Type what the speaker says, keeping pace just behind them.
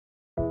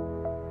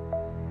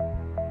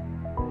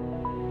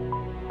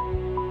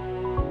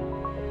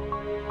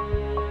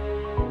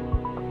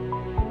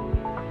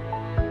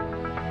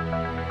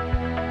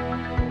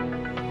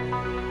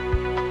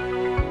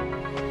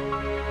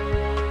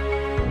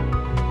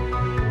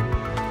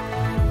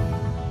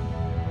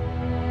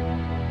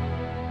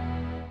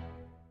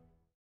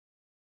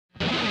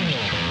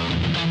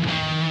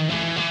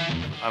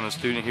a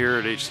student here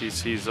at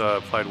HCC's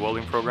Applied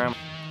Welding program,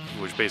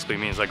 which basically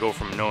means I go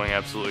from knowing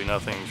absolutely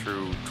nothing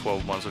through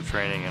 12 months of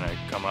training, and I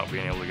come out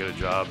being able to get a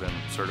job and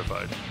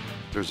certified.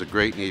 There's a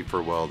great need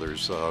for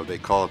welders. They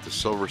call it the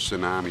silver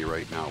tsunami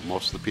right now.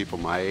 Most of the people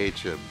my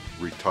age have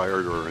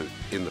retired or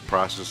in the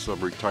process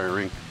of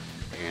retiring,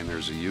 and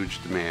there's a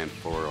huge demand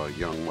for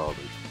young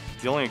welders.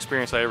 The only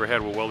experience I ever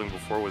had with welding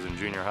before was in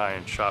junior high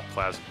in shop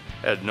class.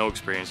 I had no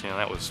experience,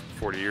 that was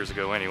 40 years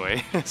ago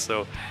anyway,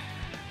 so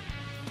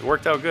it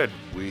worked out good.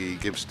 We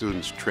give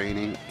students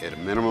training at a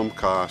minimum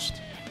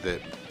cost that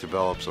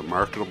develops a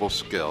marketable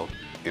skill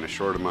in a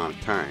short amount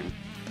of time,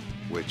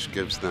 which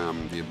gives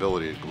them the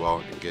ability to go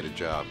out and get a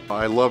job.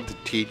 I love to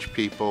teach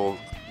people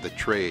the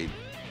trade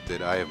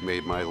that I have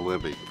made my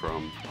living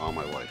from all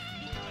my life.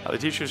 The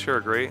teachers here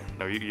are great.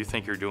 You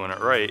think you're doing it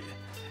right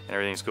and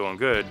everything's going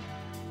good,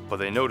 but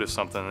they notice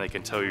something and they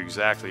can tell you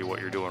exactly what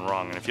you're doing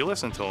wrong. And if you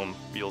listen to them,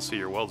 you'll see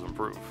your welds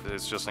improve.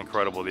 It's just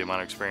incredible the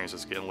amount of experience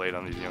that's getting laid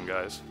on these young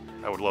guys.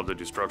 I would love to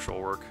do structural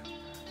work,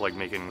 like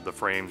making the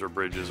frames or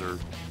bridges or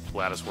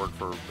lattice work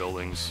for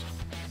buildings,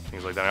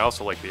 things like that. I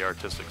also like the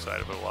artistic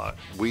side of it a lot.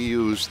 We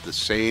use the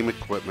same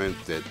equipment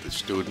that the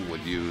student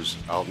would use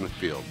out in the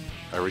field.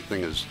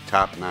 Everything is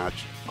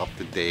top-notch,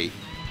 up-to-date,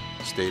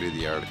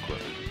 state-of-the-art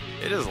equipment.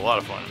 It is a lot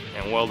of fun,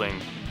 and welding,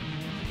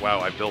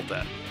 wow, I built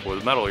that.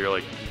 With metal, you're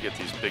like, you get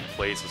these big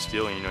plates of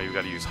steel, and you've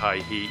got to use high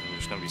heat, and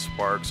there's going to be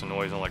sparks and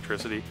noise and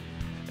electricity.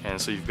 And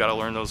so you've got to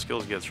learn those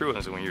skills to get through it,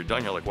 and so when you're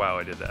done, you're like, wow,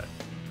 I did that.